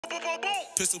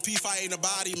Pistol P fighting the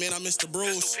body, man, I miss the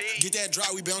bruise. Get that dry,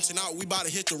 we bouncing out, we bout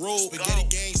to hit the road. Spaghetti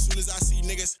gang, soon as I see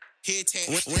niggas. Head tap,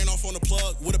 ran off on the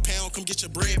plug with a pound, come get your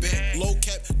bread back. Low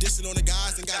cap, dissing on the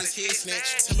guys and got his head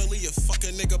snatched. Timidly, you fuck a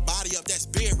nigga body up, that's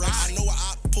bed right. I know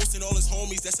I posting all his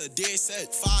homies, that's a dead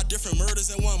set. 5 different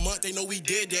murders in 1 month, they know we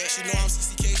did that. She know I'm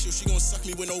 60K, so she gon' suck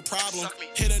me with no problem.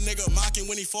 Hit a nigga mocking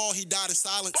when he fall, he died in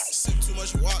silence. Sip too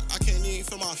much walk, I can't even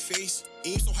feel my face.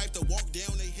 Ain't so hyped to walk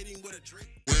down, they hit him with a drink.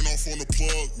 Ran off on the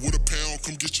plug with a pound,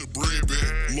 come get your bread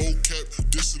back. Low cap,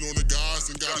 dissing on the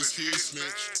guys and got his head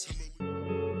snatched.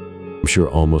 I'm sure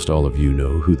almost all of you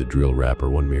know who the drill rapper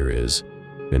One Mir is,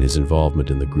 and his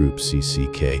involvement in the group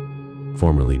CCK,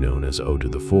 formerly known as O to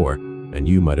the 4, and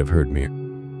you might have heard Mir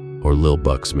or Lil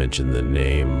Bucks mention the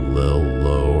name Lil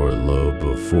Lo or Lo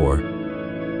before,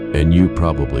 and you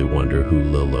probably wonder who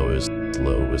Lil Lo is.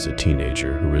 Lo was a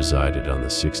teenager who resided on the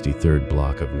 63rd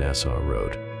block of Nassau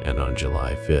Road, and on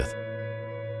July 5th,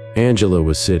 Angelo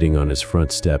was sitting on his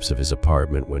front steps of his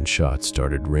apartment when shots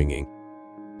started ringing.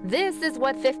 This is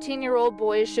what 15-year-old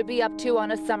boys should be up to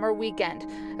on a summer weekend.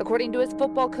 According to his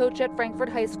football coach at Frankfort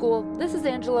High School, this is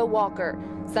Angelo Walker.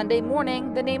 Sunday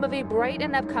morning, the name of a bright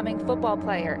and upcoming football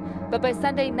player. But by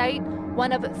Sunday night,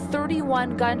 one of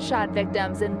 31 gunshot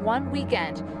victims in one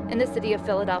weekend in the city of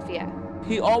Philadelphia.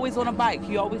 He always on a bike.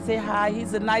 He always say hi. He's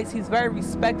very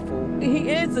respectful. He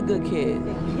is a good kid.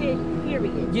 A kid,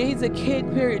 period. Yeah, he's a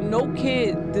kid, period. No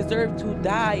kid deserves to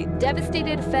die.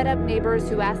 Devastated, fed-up neighbors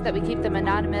who asked that we keep them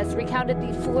anonymous recounted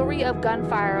the flurry of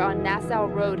gunfire on Nassau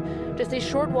Road, just a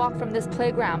short walk from this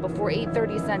playground before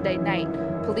 8:30 Sunday night.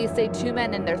 Police say 2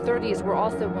 men in their 30s were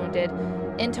also wounded.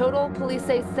 In total, police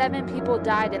say 7 people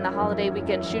died in the holiday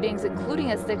weekend shootings,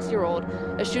 including a 6-year-old,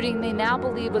 a shooting they now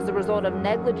believe was the result of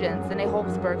negligence in a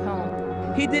Holmesburg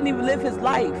home. He didn't even live his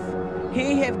life. He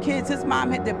didn't have kids. His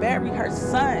mom had to bury her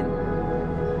son.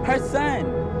 Her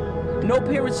son. No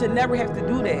parent should never have to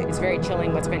do that. It's very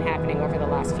chilling what's been happening over the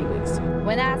last few weeks.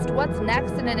 When asked what's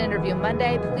next in an interview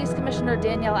Monday, Police Commissioner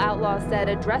Danielle Outlaw said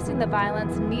addressing the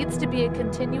violence needs to be a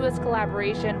continuous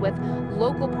collaboration with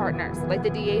local partners like the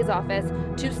DA's office,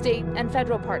 2 state and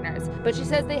federal partners. But she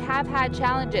says they have had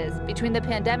challenges between the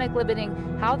pandemic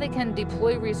limiting how they can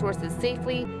deploy resources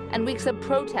safely and weeks of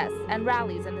protests and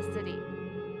rallies in the city.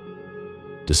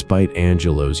 Despite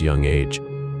Angelo's young age,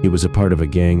 he was a part of a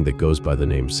gang that goes by the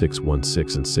name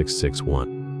 616 and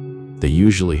 661. They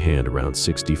usually hang around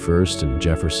 61st and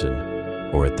Jefferson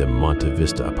or at the Monte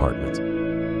Vista apartments.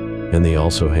 And they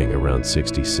also hang around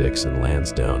 66 and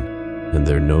Lansdowne, and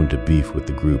they're known to beef with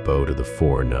the group O to the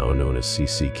 4, now known as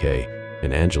CCK,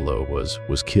 and Angelo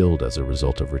was killed as a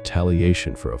result of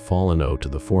retaliation for a fallen O to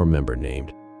the 4 member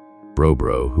named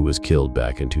Bro, who was killed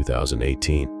back in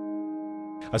 2018.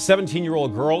 A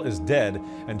 17-year-old girl is dead,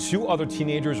 and 2 other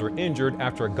teenagers were injured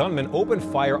after a gunman opened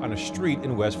fire on a street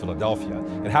in West Philadelphia.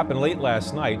 It happened late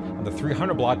last night on the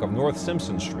 300 block of North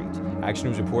Simpson Street. Action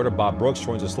News reporter Bob Brooks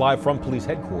joins us live from police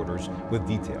headquarters with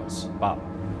details. Bob.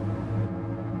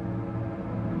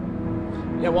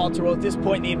 Yeah, Walter, well, at this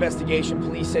point in the investigation,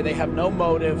 police say they have no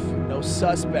motive, no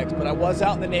suspects, but I was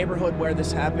out in the neighborhood where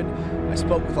this happened. I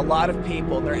spoke with a lot of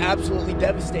people, and they're absolutely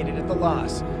devastated at the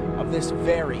loss of this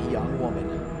very young woman.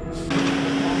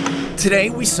 Today,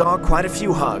 we saw quite a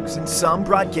few hugs, and some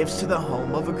brought gifts to the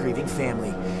home of a grieving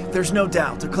family. There's no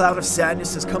doubt a cloud of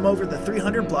sadness has come over the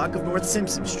 300 block of North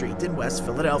Simpson Street in West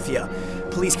Philadelphia.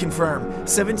 Police confirm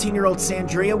 17-year-old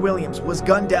Sandria Williams was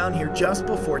gunned down here just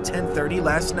before 10:30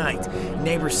 last night.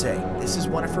 Neighbors say this is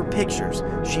one of her pictures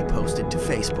she posted to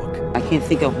Facebook. I can't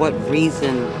think of what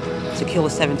reason to kill a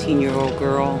 17-year-old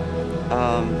girl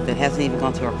that hasn't even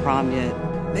gone to her prom yet.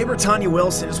 Neighbor Tanya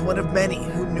Wilson is one of many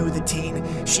who knew the teen.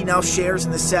 She now shares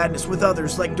in the sadness with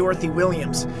others like Dorothy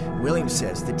Williams. Williams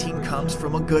says the teen comes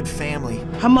from a good family.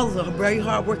 Her mother's a very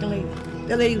hard-working lady.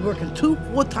 That lady's working 2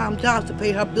 full-time jobs to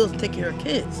pay her bills and take care of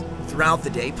kids. Throughout the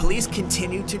day, police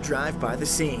continue to drive by the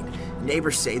scene.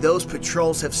 Neighbors say those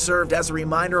patrols have served as a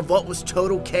reminder of what was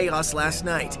total chaos last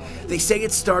night. They say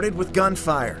it started with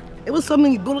gunfire. It was so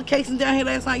many bullet casings down here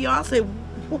last night, y'all.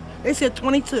 They said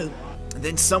 22.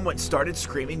 Then someone started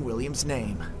screaming Williams'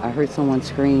 name. I heard someone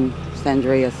scream,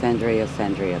 Sandria, Sandria,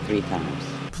 Sandria 3 times.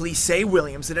 Police say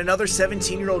Williams and another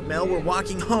 17-year-old male were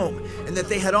walking home and that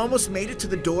they had almost made it to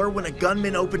the door when a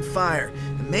gunman opened fire.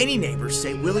 Many neighbors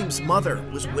say Williams' mother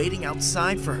was waiting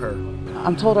outside for her.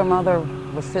 I'm told her mother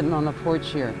was sitting on the porch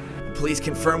here. Police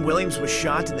confirm Williams was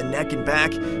shot in the neck and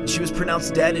back, and she was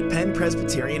pronounced dead at Penn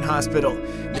Presbyterian Hospital.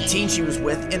 The teen she was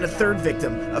with and a third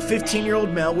victim, a 15-year-old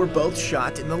male, were both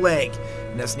shot in the leg.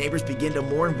 And as neighbors begin to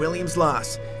mourn Williams'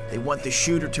 loss, they want the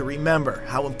shooter to remember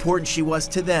how important she was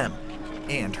to them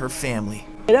and her family.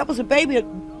 And that was a baby that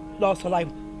lost her life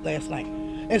last night.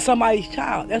 And somebody's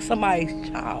child. That's somebody's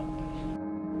child.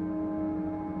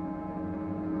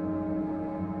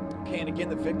 Okay, and again,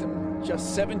 the victim,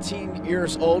 just 17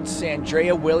 years old,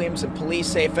 Sandrea Williams, and police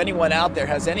say if anyone out there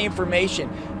has any information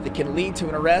that can lead to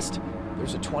an arrest,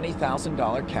 there's a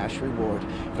 $20,000 cash reward.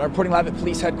 And I'm reporting live at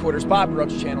police headquarters. Bob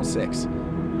Roach, Channel 6.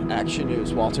 Action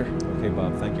News. Walter. Okay,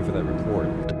 Bob, thank you for that report.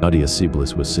 Nadia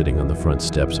Seiblis was sitting on the front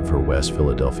steps of her West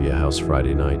Philadelphia house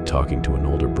Friday night talking to an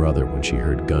older brother when she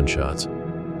heard gunshots.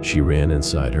 She ran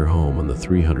inside her home on the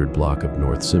 300 block of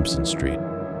North Simpson Street,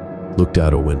 looked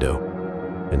out a window,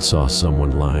 and saw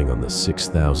someone lying on the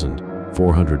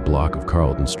 6,400 block of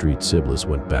Carlton Street. Seiblis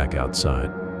went back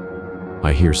outside.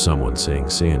 I hear someone saying,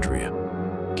 "Sandria,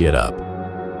 get up."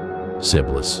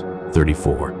 Seiblis,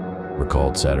 34,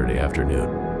 recalled Saturday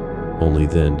afternoon. Only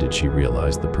then did she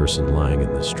realize the person lying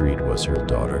in the street was her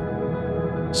daughter.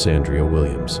 "Sandria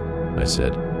Williams," I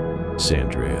said.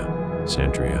 "Sandria,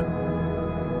 Sandria."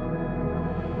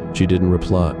 She didn't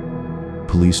reply.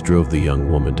 Police drove the young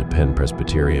woman to Penn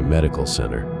Presbyterian Medical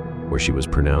Center, where she was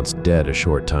pronounced dead a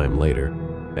short time later,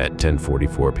 at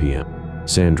 10:44 p.m.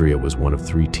 Sandria was one of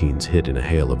 3 teens hit in a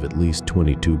hail of at least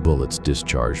 22 bullets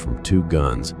discharged from 2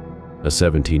 guns. A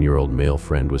 17-year-old male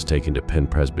friend was taken to Penn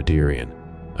Presbyterian,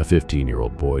 a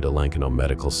 15-year-old boy to Lankenau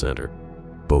Medical Center.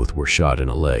 Both were shot in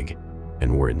a leg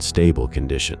and were in stable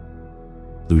condition.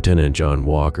 Lieutenant John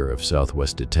Walker of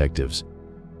Southwest Detectives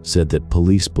said that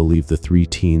police believe the 3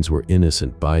 teens were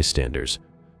innocent bystanders.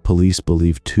 Police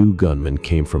believe 2 gunmen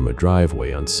came from a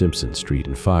driveway on Simpson Street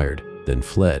and fired, then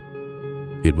fled.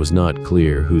 It was not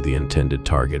clear who the intended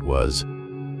target was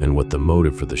and what the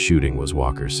motive for the shooting was,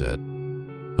 Walker said.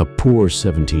 "A poor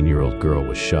 17-year-old girl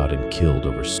was shot and killed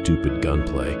over stupid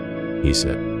gunplay," he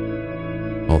said.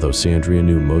 Although Sandria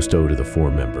knew most to the 4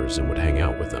 members and would hang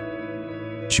out with them.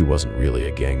 She wasn't really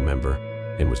a gang member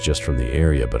and was just from the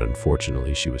area, but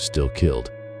unfortunately she was still killed,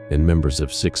 and members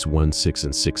of 616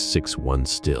 and 661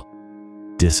 still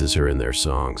disses her in their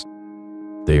songs.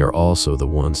 They are also the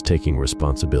ones taking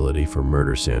responsibility for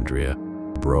murder. Sandria,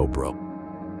 bro.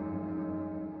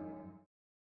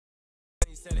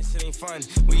 Said this shit ain't fun.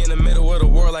 We in the middle of the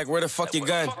war, like where the fuck your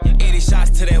gun? 80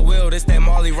 shots to that wheel, this that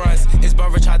Marley runs. His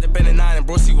brother tried to bend a 9 and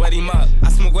Brucey wet him up. I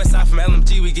smoke west side from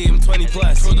LMG, we gave him 20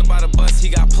 plus. Rolled about a bus, he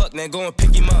got plucked, now go and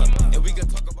pick him up. And we could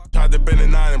talk about tried to bend a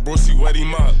 9 and Brucey wet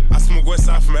him up. I smoke west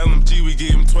side from LMG, we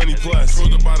gave him 20 plus.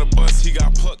 Rolled about a bus, he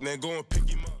got plucked, now go and pick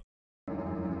him up.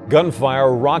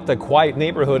 Gunfire rocked a quiet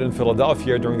neighborhood in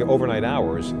Philadelphia during the overnight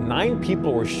hours. 9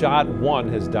 people were shot, 1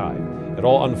 has died. It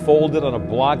all unfolded on a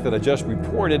block that had just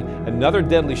reported another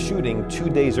deadly shooting 2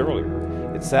 days earlier.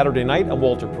 It's Saturday night. I'm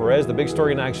Walter Perez. The big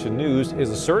story in Action News is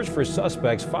a search for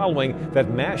suspects following that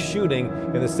mass shooting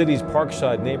in the city's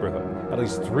Parkside neighborhood. At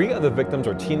least 3 of the victims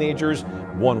are teenagers.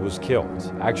 1 was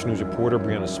killed. Action News reporter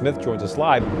Brianna Smith joins us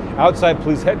live outside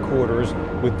police headquarters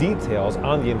with details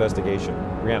on the investigation.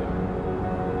 Brianna.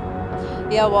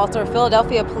 Yeah, Walter,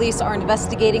 Philadelphia police are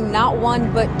investigating not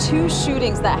 1 but 2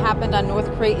 shootings that happened on North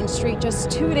Creighton Street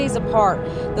just 2 days apart.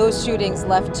 Those shootings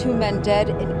left 2 men dead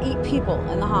and 8 people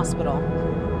in the hospital.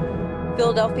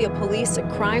 Philadelphia police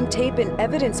crime tape and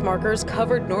evidence markers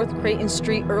covered North Creighton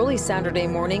Street early Saturday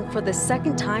morning for the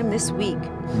 2nd time this week.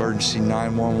 Emergency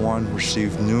 911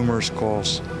 received numerous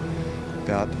calls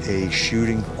about a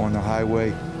shooting on the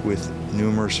highway with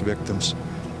numerous victims.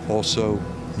 Also,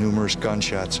 numerous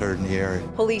gunshots heard in the area.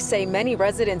 Police say many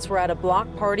residents were at a block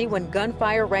party when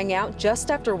gunfire rang out just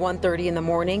after 1:30 in the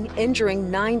morning, injuring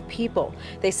 9 people.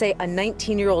 They say a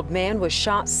 19-year-old man was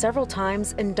shot several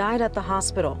times and died at the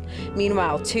hospital.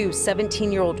 Meanwhile, 2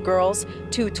 17-year-old girls,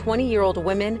 2 20-year-old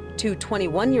women, 2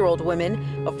 21-year-old women,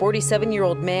 a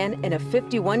 47-year-old man, and a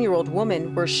 51-year-old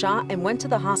woman were shot and went to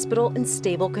the hospital in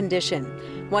stable condition.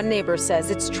 One neighbor says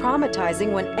it's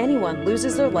traumatizing when anyone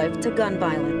loses their life to gun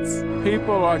violence.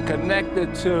 People are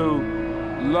connected to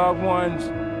loved ones,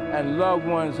 and loved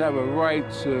ones have a right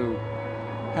to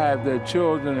have their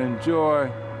children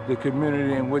enjoy the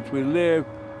community in which we live.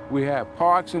 We have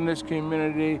parks in this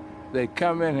community. They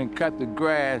come in and cut the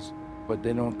grass, but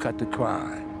they don't cut the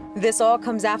crime. This all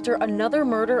comes after another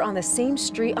murder on the same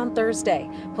street on Thursday.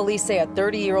 Police say a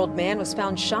 30-year-old man was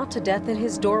found shot to death in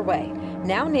his doorway.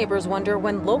 Now neighbors wonder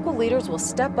when local leaders will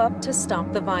step up to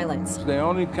stop the violence. They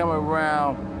only come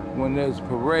around when there's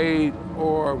parade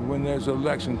or when there's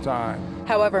election time.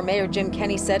 However, Mayor Jim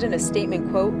Kenney said in a statement,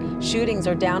 quote, "Shootings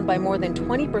are down by more than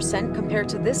 20% compared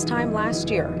to this time last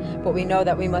year, but we know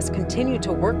that we must continue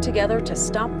to work together to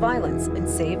stop violence and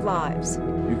save lives."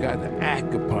 You got to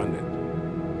act upon it.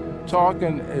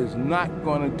 Talking is not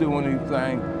going to do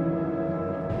anything.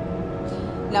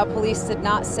 Now, police did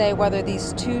not say whether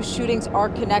these two shootings are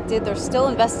connected. They're still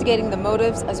investigating the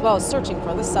motives as well as searching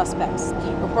for the suspects.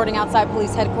 Reporting outside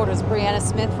police headquarters, Brianna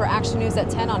Smith for Action News at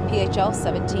 10 on PHL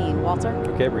 17. Walter?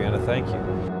 Okay, Brianna, thank you.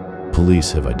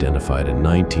 Police have identified a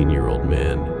 19-year-old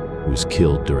man who was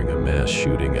killed during a mass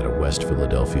shooting at a West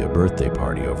Philadelphia birthday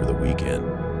party over the weekend.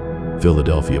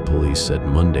 Philadelphia police said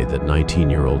Monday that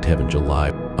 19-year-old Kevin July,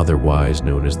 otherwise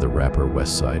known as the rapper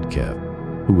Westside Kev,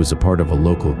 who was a part of a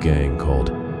local gang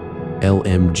called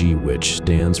LMG, which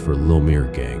stands for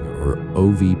Lilmere Gang, or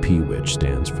OVP, which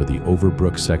stands for the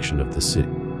Overbrook section of the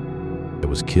city, that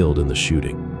was killed in the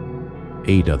shooting.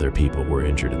 8 other people were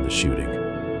injured in the shooting,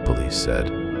 police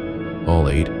said. All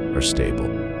 8 are stable.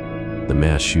 The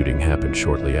mass shooting happened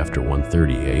shortly after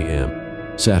 1:30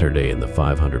 a.m. Saturday in the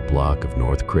 500 block of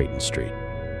North Creighton Street.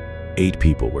 8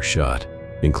 people were shot,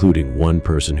 including 1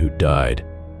 person who died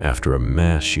after a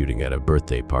mass shooting at a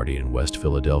birthday party in West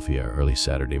Philadelphia early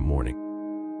Saturday morning.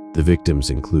 The victims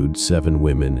include 7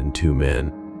 women and 2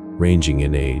 men, ranging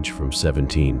in age from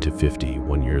 17 to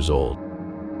 51 years old.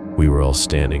 We were all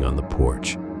standing on the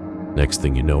porch. Next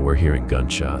thing you know, we're hearing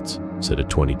gunshots, said a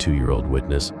 22-year-old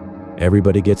witness.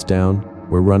 Everybody gets down.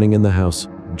 We're running in the house,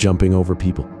 jumping over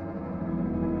people.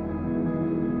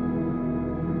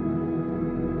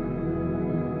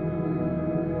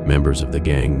 Members of the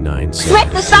gang 9 said, Rick,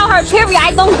 to show her, period,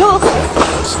 I don't do.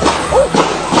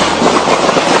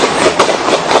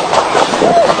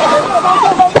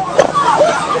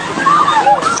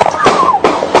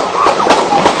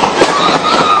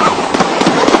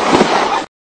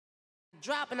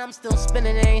 Dropping, I'm still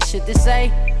spinning, it ain't shit to say.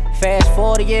 Fast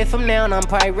forward a year from now, and I'm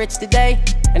probably rich today.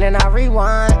 And then I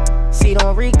rewind, seat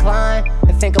on recline,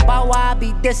 and think about why I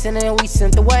be dissing and we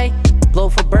sent away. Blow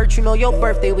for Bert, you know your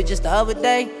birthday was just the other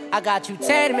day. I got you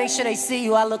tatted, make sure they see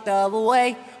you, I look the other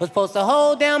way. Was supposed to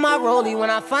hold down my rollie when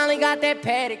I finally got that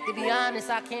paddock. To be honest,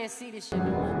 I can't see this shit.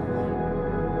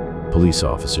 Police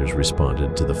officers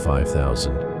responded to the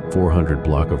 5,400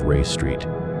 block of Ray Street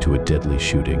to a deadly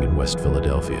shooting in West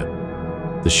Philadelphia.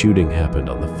 The shooting happened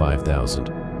on the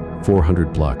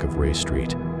 5,400 block of Ray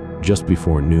Street just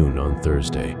before noon on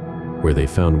Thursday, where they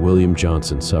found William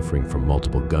Johnson suffering from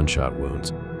multiple gunshot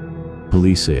wounds.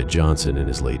 Police say Johnson, in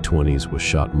his late 20s, was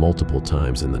shot multiple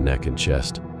times in the neck and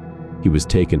chest. He was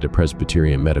taken to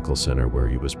Presbyterian Medical Center where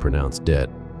he was pronounced dead.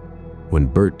 When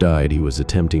Bert died, he was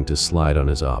attempting to slide on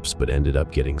his ops but ended up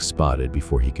getting spotted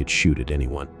before he could shoot at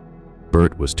anyone.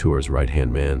 Bert was Toure's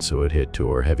right-hand man, so it hit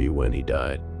Toure heavy when he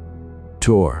died.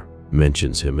 Toure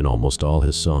mentions him in almost all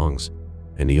his songs,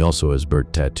 and he also has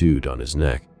Bert tattooed on his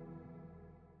neck.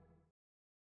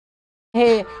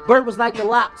 Hey, Bert was like the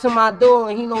lock to my door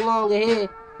and he no longer here.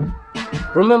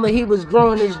 Remember he was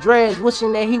growing his dreads,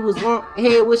 wishing that he was long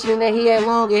hair, wishing that he had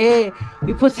longer hair.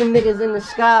 We put some niggas in the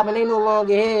sky, but they no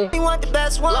longer here. We want the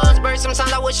best one. Lost Bert,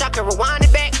 sometimes I wish I could rewind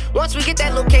it back. Once we get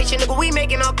that location, nigga, we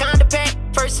making all kind of pack.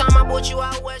 First time I brought you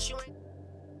out west, you ain't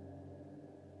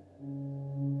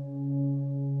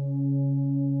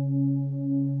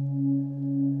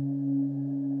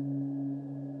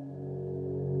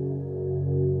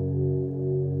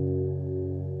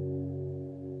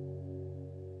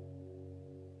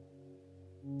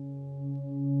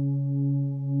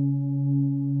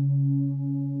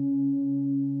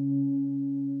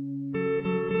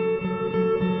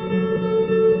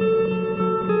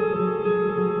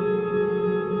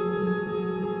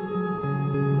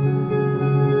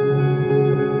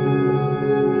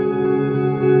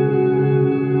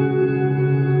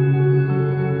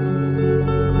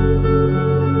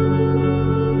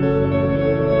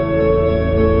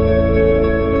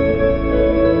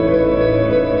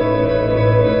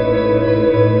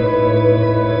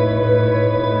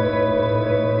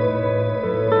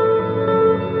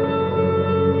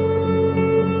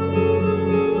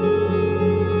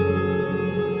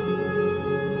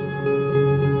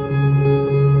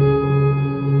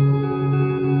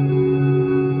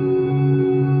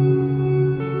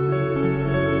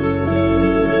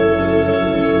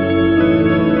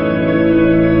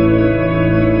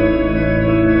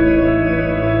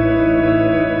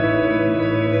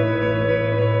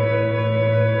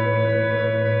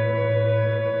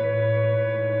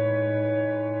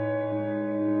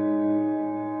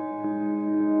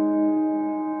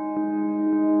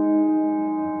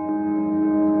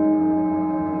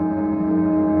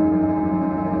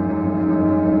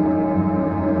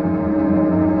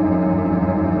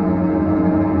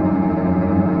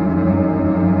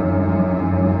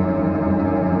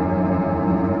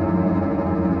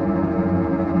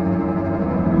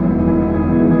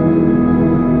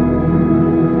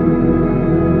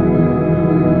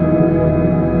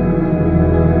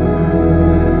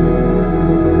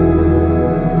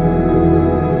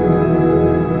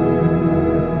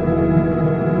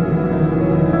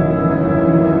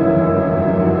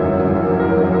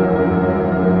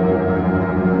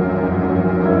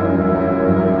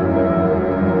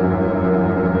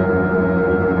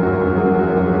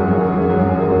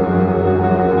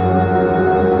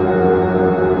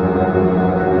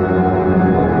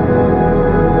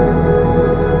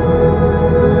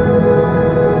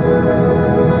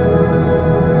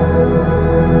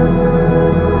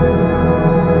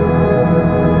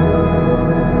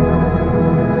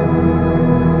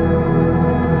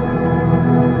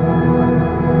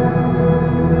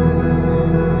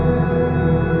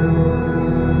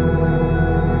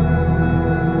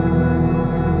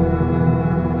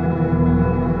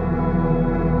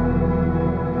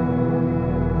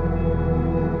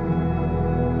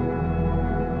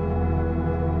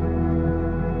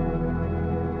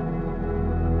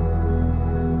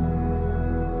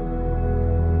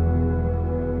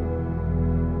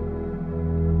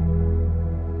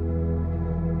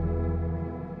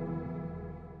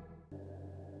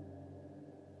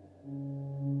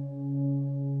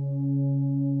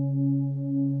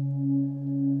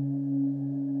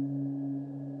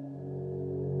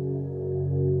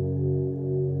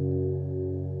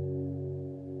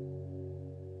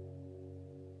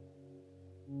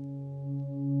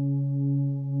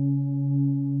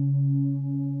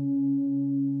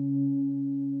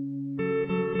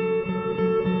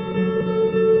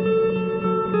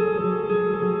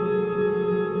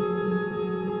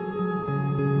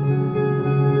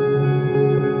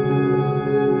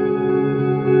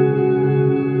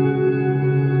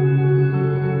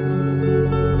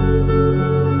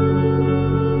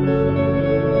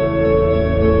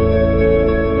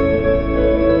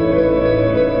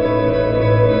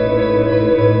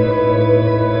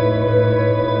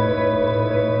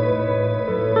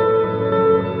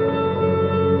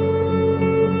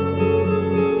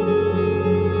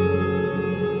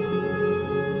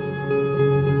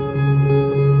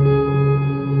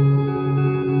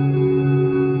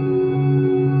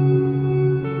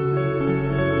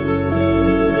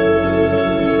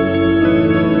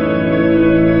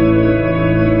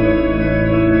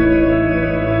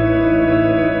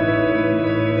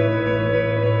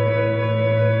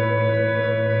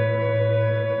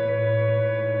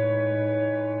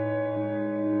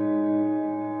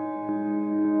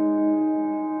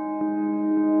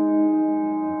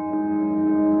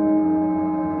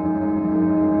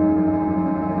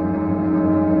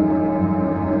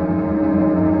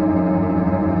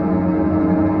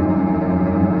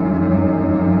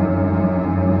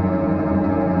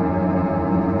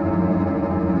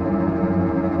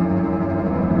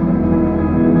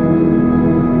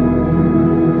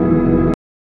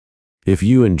If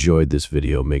you enjoyed this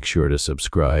video, make sure to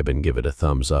subscribe and give it a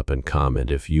thumbs up and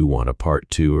comment if you want a part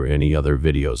 2 or any other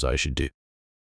videos I should do.